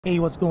Hey,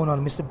 what's going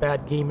on? Mr.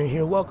 Bad Gamer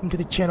here. Welcome to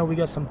the channel. We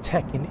got some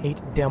Tekken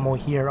 8 demo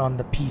here on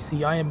the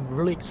PC. I am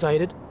really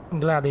excited.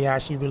 I'm glad they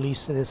actually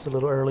released this a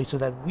little early so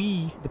that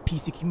we, the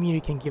PC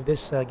community, can give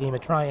this game a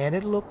try. And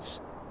it looks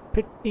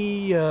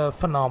pretty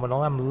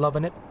phenomenal. I'm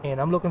loving it.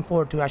 And I'm looking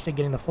forward to actually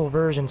getting the full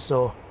version.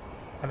 So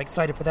I'm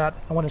excited for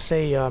that. I want to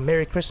say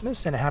Merry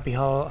Christmas and a Happy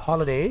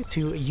Holiday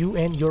to you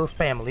and your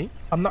family.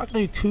 I'm not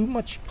going to do too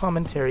much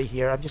commentary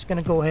here. I'm just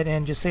going to go ahead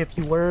and just say a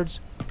few words.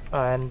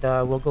 And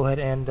we'll go ahead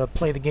and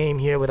play the game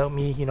here without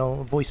me,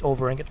 voice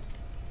overing it.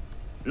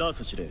 ラー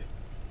ス司令、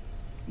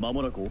ま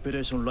もなくオペ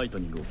レーションライト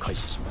ニングを開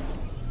始します。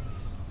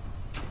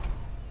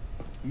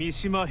三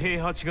島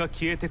平八が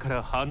消えてか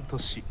ら半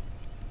年、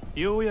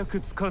ようやく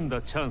掴ん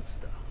だチャン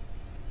ス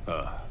だ。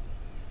ああ、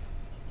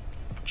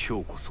今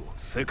日こそ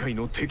世界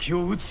の敵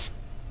を撃つ。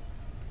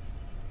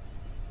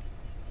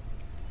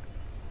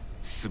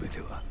すべ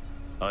ては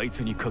あい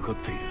つにかかっ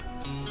ている。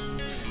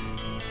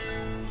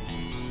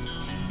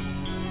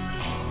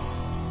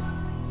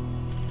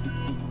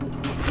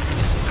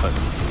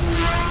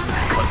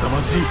風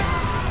間陣。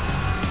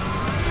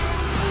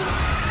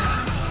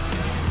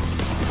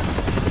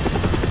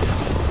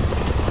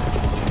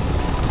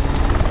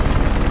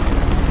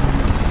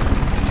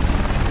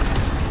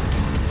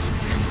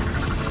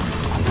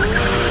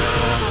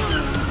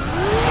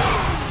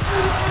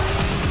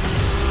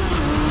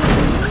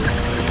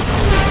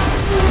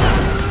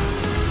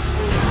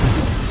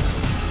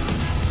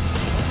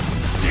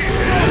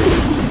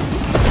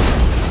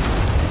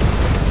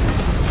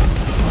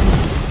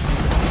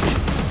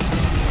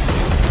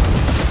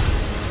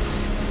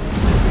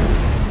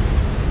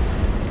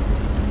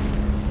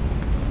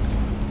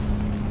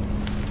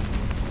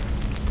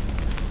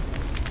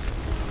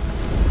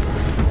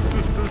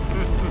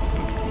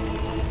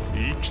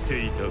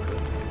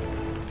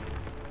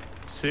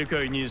世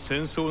界に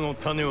戦争の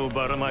種を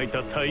ばらまい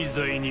た大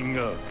罪人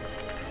が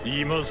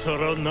今さ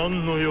ら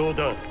何の用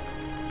だ。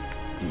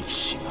三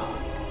島和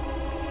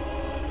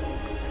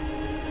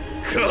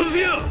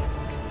也、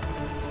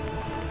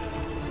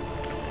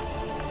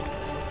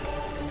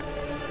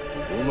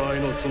お前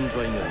の存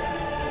在が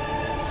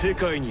世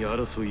界に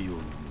争いを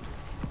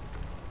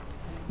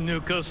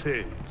抜か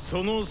せ。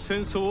その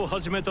戦争を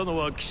始めたの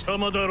は貴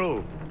様だろ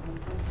う。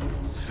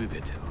全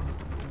ては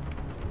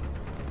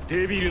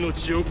デビルの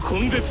血を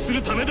根絶す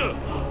るためだ。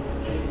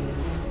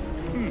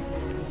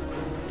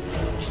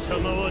貴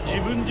様は自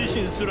分自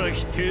身すら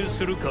否定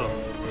するか。愚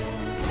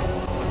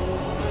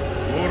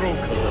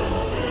かだ。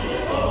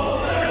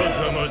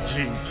風間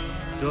陣、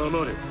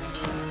黙れ。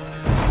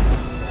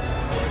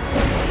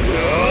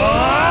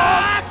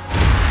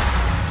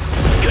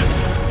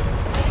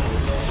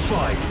フ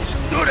ァイ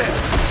ト、どれ。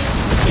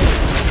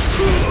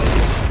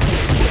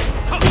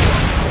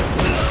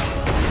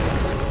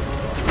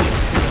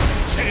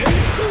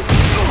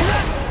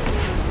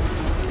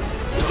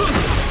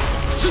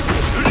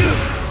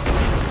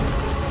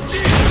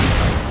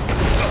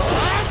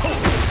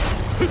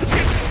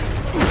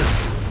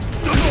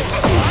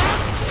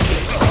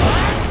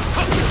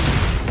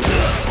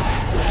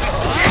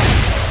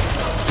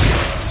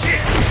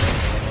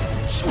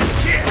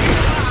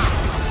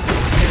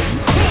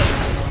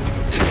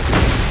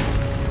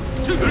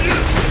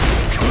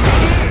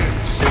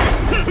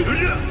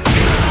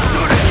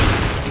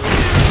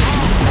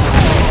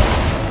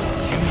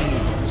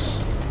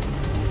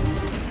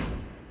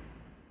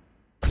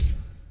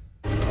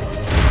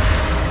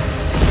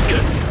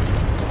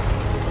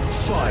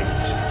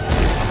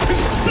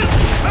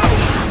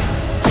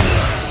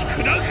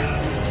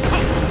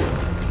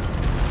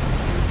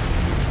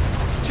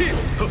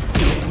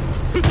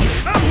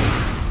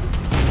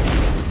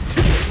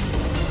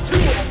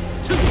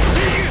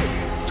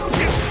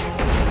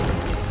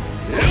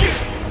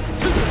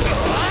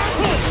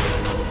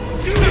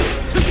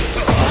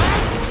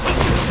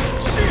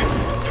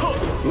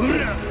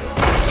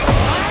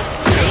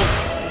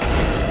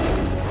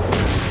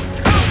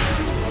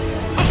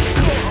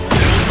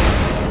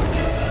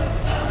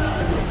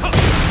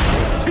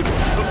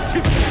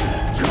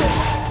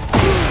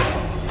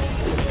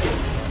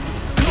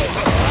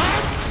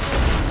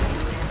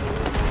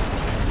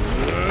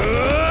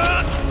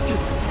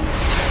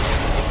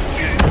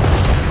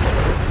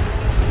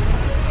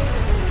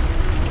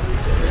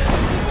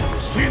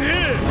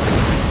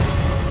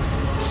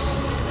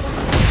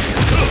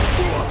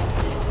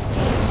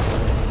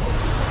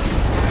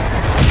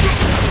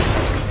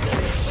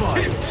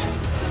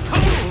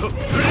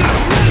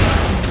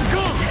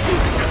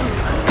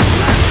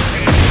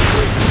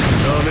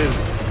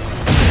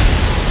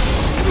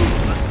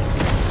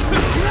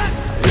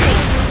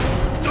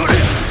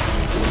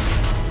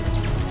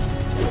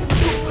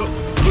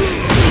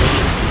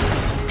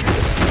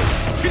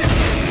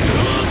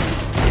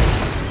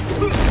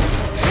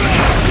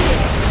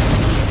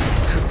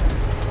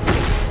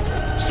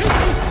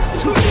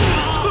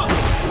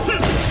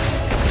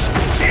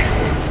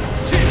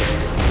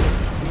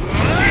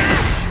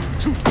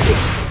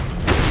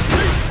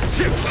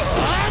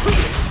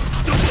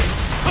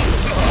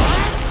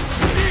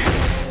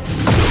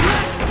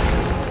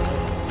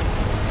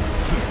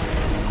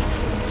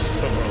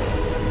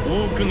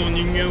多くの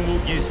人間を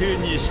犠牲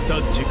にした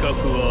自覚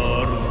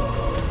はあるの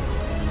か。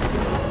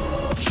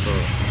あ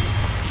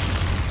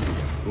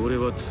あ、俺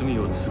は罪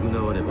を償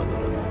わねばなら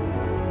ない。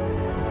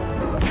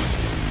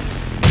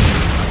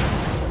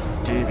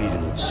デビ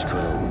ルの力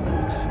を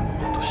持つ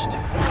者として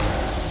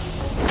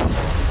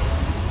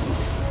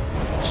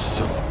貴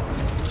様、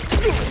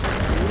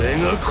俺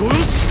が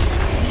殺す。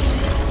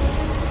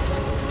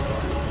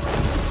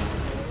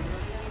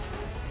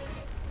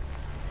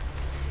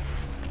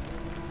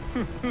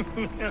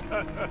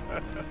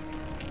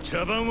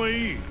茶番は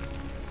いい。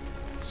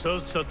さっ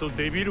さと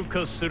デビル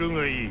化する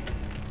がいい。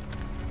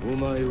お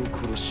前を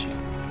殺し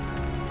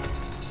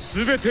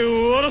全てを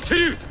終わらせ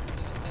る。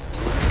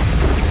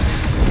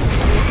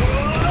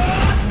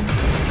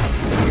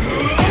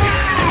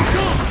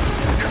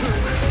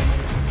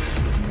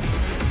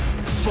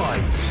ファ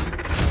イト。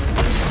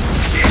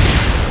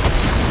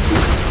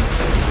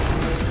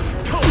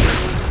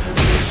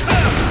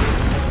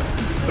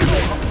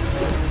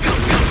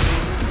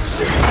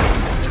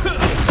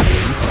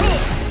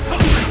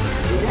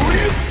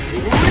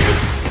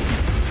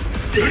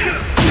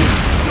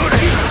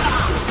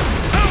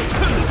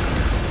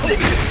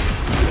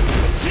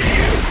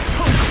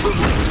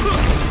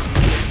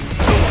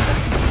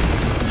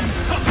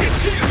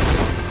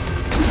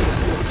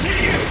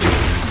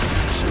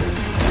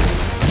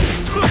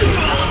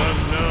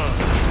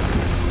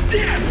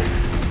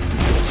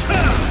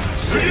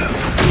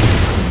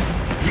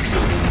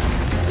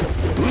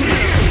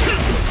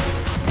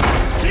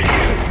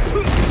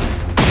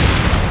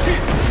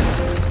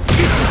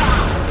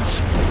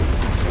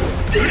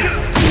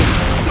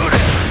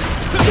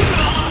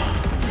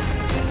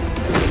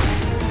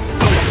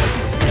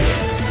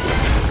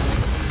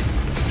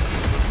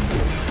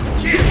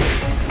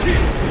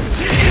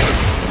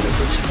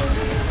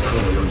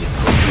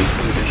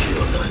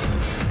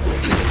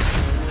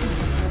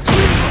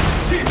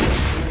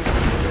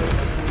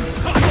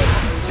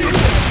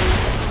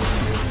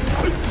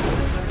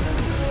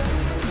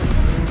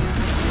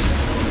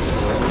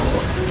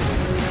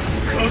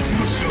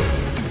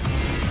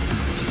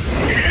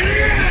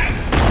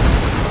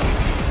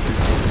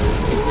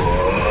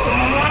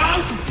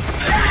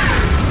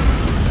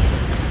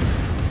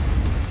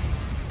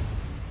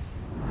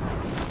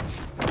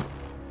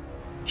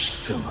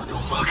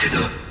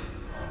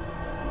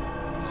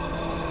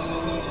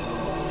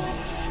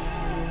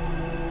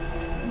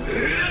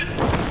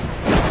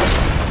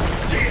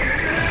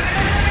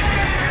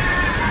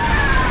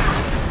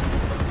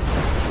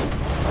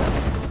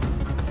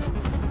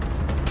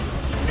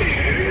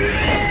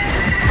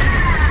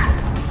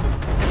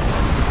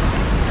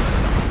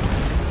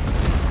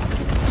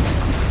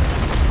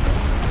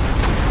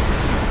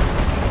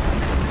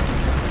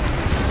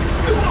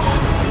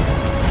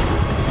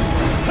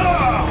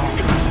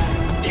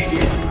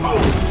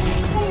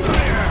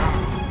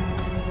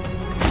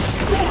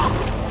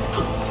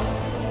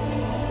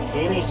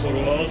そろ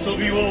遊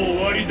びは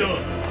終わりだ。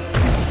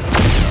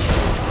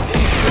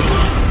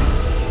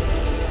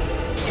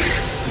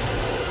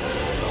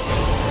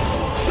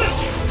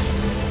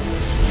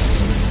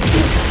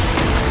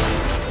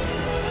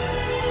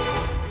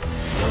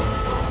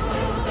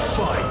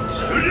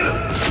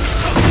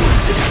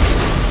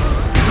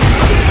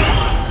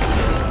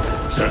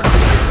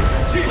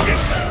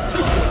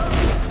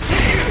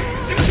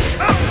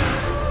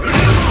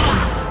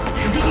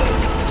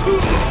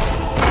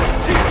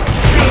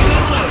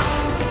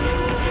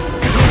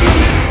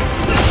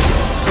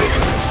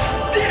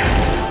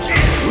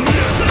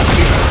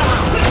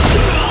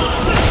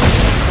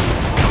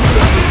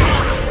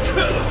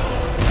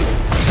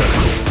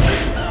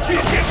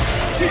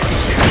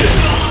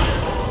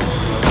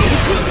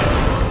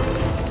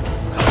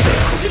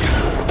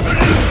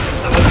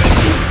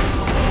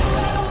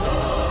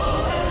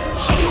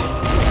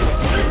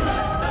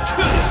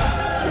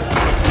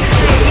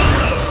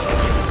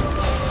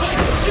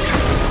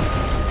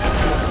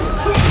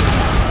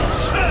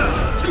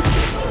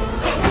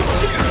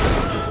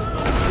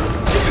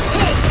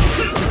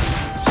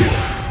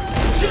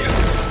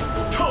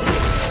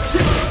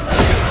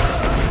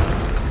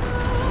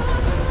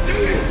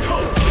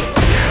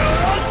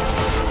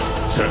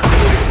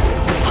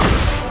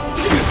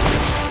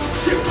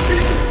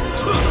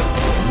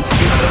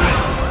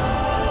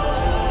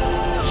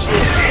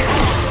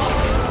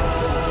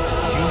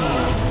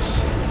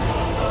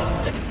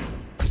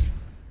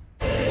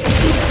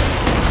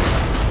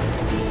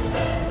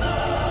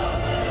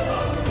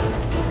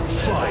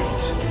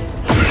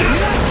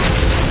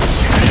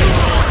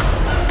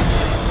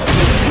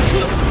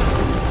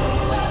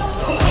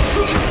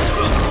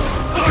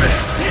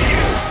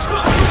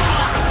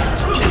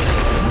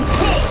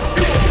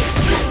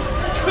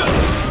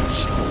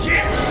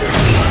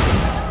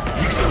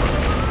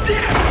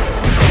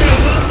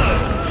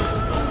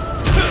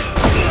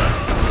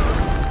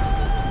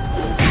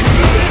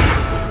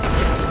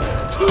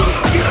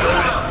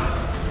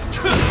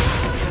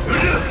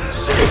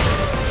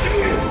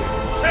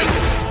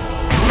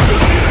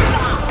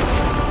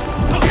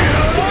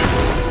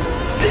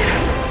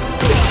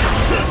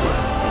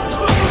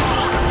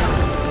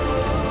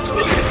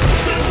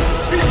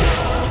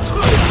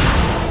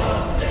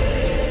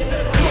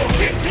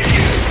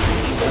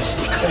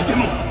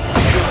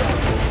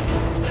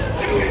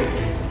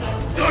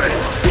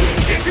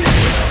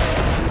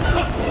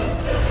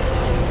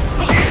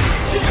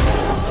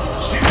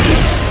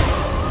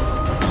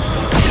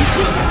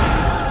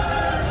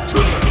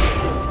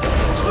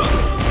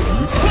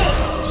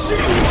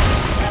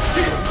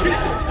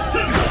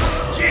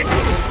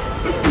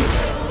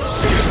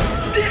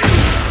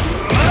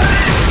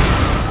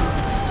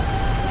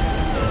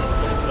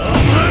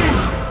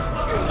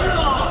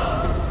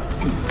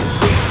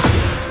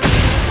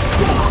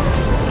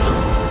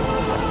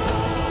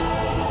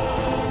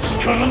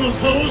の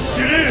差を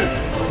知れ。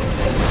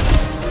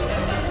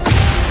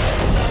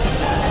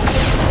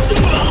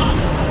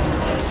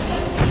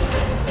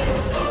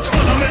と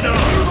どめだ。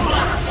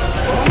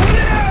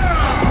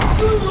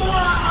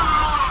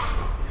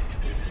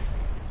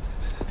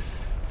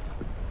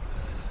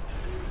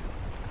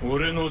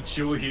俺の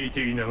血を引い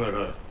ていなが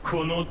ら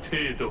この程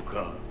度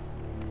か。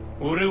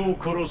俺を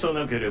殺さ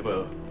なけれ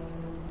ば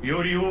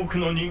より多く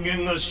の人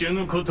間が死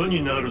ぬこと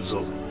になる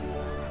ぞ。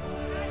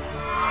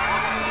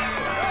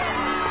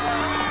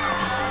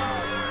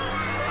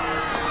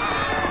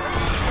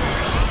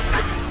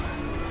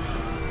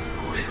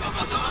俺は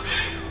また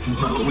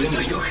守れ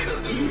ないのか。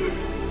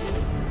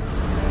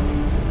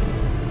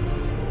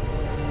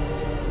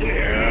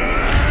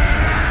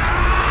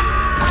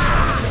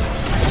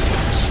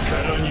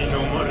力に飲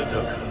まれた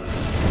か。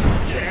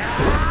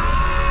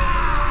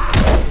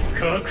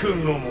覚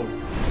悟も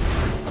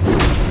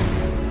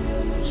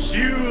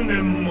執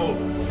念も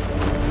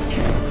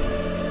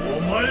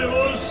お前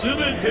は全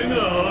て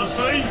が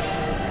浅い。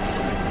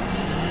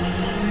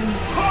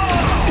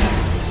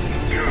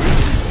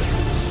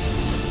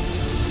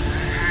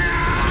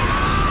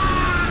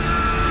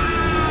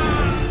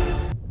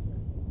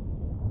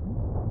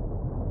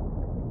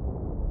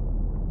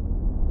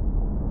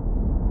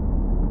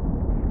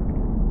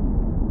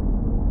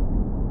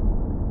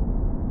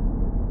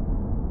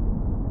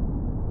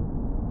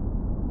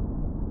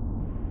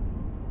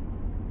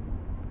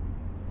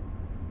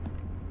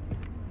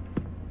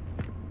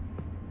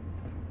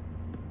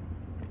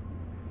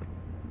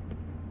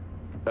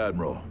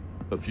Admiral,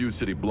 a few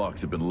city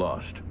blocks have been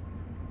lost.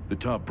 The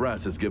top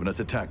brass has given us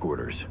attack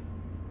orders.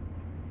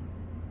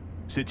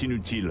 C'est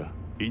inutile.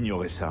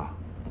 Ignorez ça.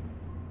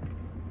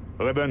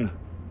 Reben,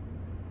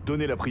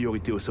 donnez la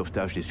priorité au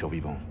sauvetage des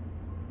survivants.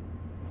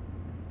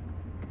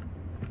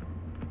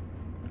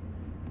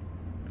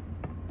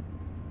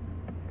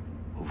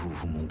 Vous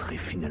vous montrez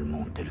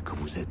finalement tel que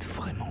vous êtes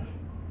vraiment.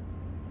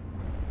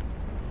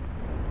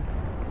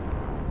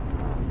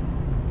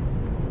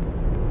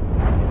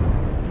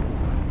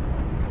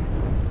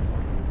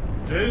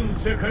 Zen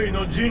世界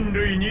の人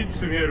類に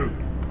告げる。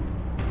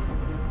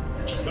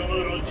貴様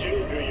ら人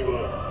類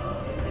は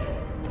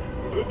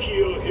武器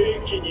や兵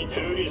器に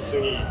頼りす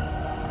ぎ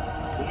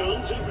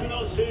軟弱な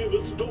生物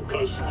と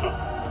化した。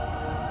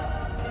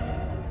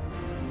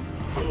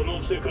この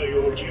世界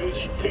を牛耳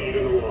ってい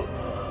るのは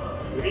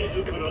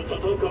自ら戦う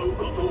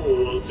ことを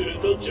忘れ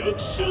た弱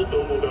者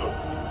どもだ。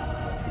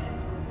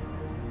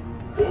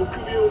臆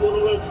病者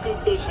が作っ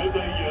た社会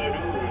や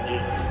ルールに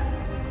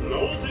な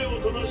ぜお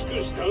となしく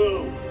従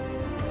う。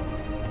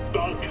バ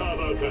カ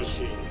バカ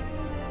しい。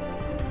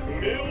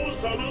目を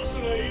覚ますが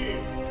いい。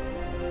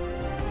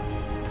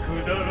く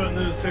だら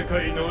ぬ世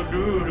界の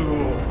ルール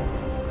を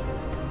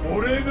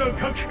俺が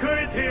書き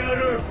換えてや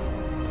る。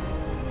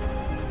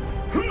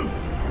ふん。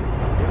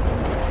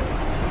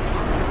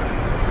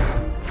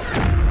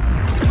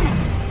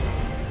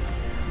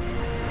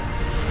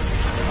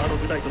あの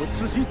部隊との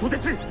通信途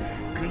絶。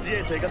軍事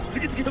衛星が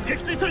次々と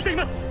撃墜されてい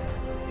ます。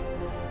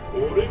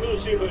俺が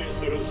支配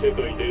する世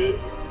界で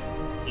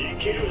生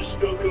きる資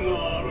格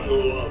があるの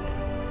は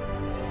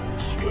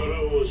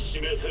力を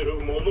示せる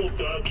者だ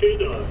け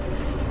だ。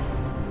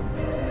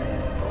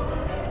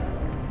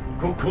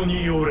ここ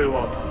に俺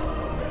は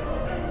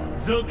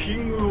ザ・キ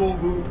ング・オ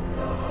ブ・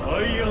ア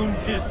イアン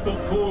フィスト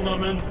トーナ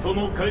メント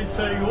の開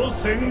催を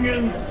宣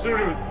言する。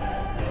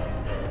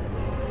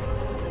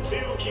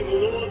強き者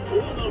はト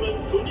ーナメン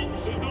トに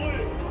集え。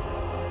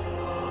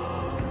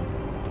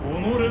己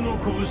の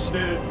拳で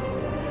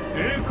栄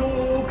光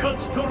を勝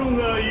ち取る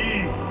がいい。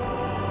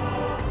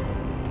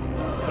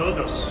た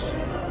だし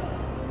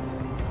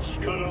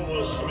力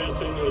を示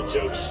せぬ弱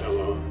者は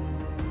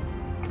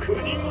国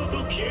ごと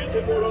消え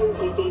てもらう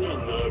ことにな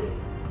る。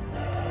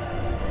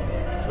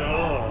さあ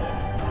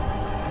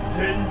全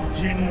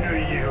人類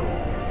よ、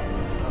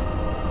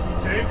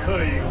世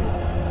界を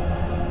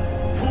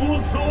闘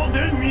争で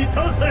満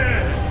たせ。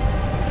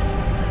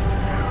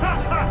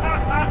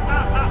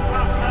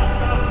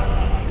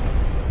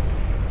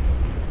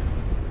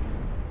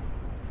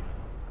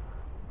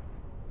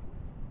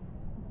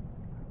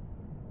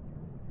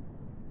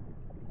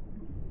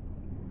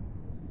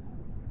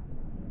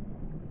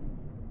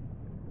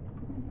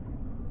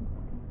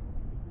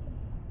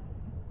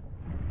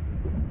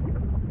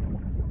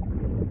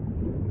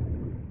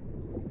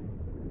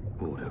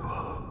俺は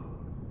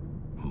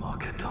負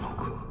けたの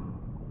か。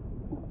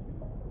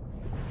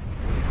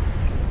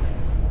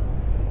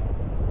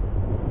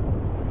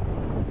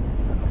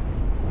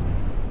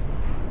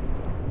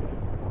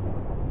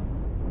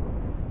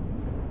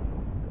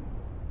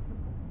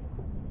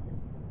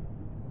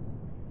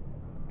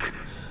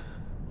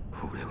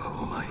俺は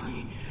お前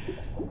に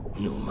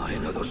飲まれ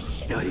など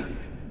しない。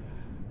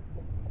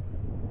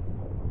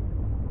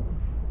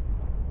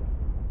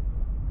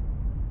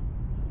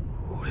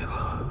俺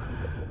は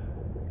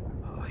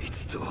あい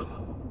つとは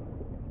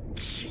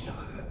違う。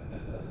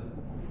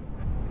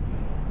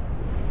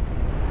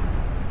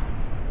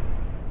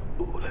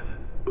俺は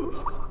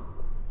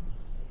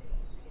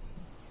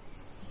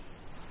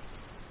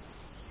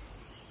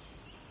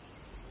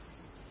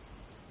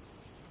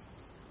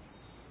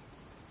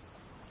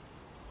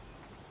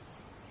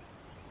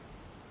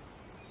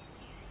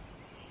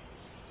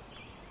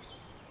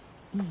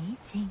いい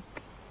ジン。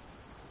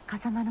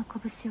風間の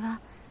拳は。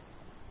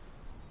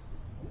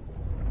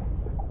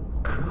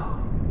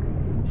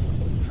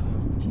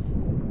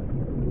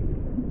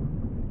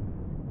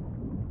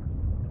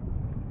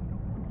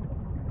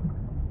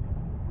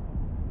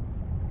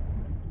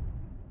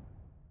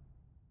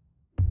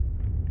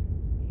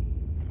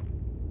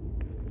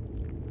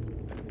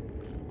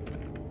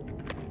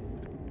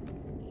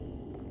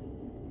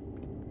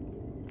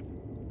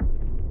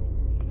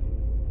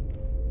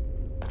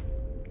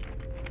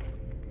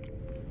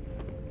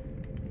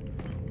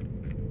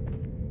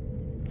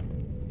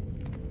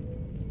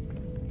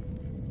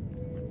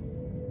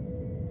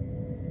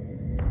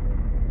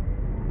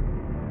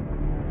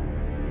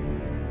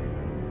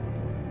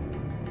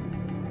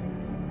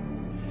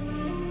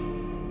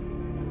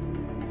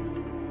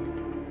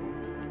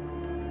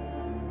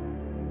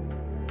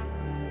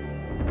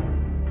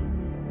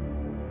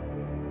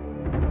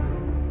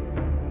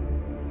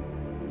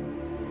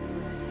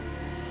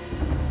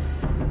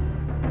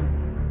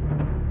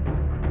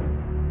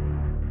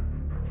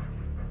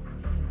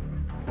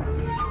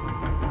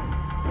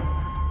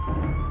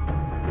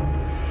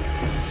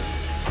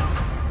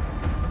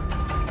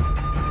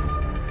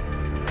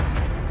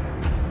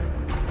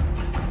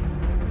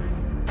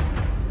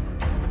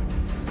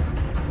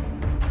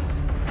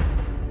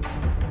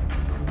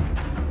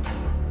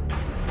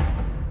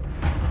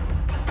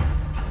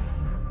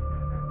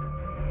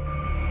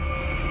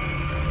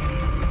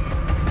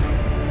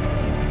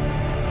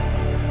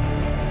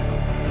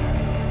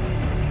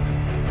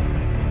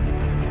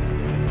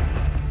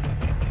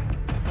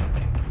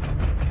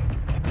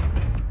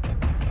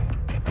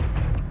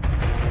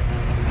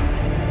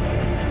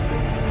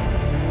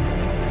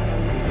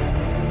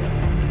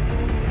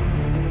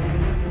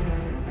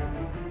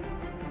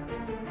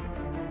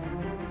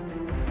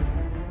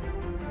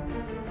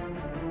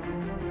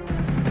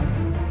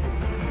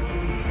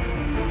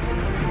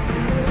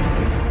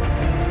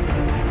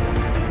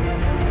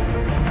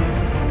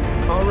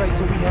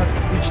So we have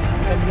reached the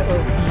end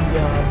of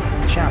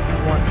the chapter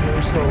 1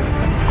 here, so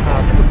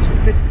it looks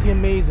pretty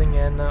amazing,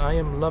 and I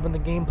am loving the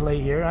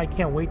gameplay here. I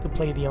can't wait to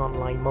play the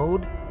online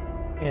mode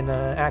and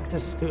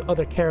access to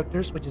other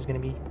characters, which is going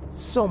to be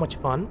so much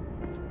fun.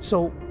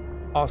 So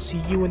I'll see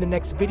you in the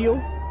next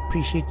video.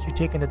 Appreciate you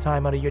taking the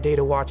time out of your day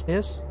to watch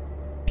this.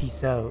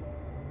 Peace out.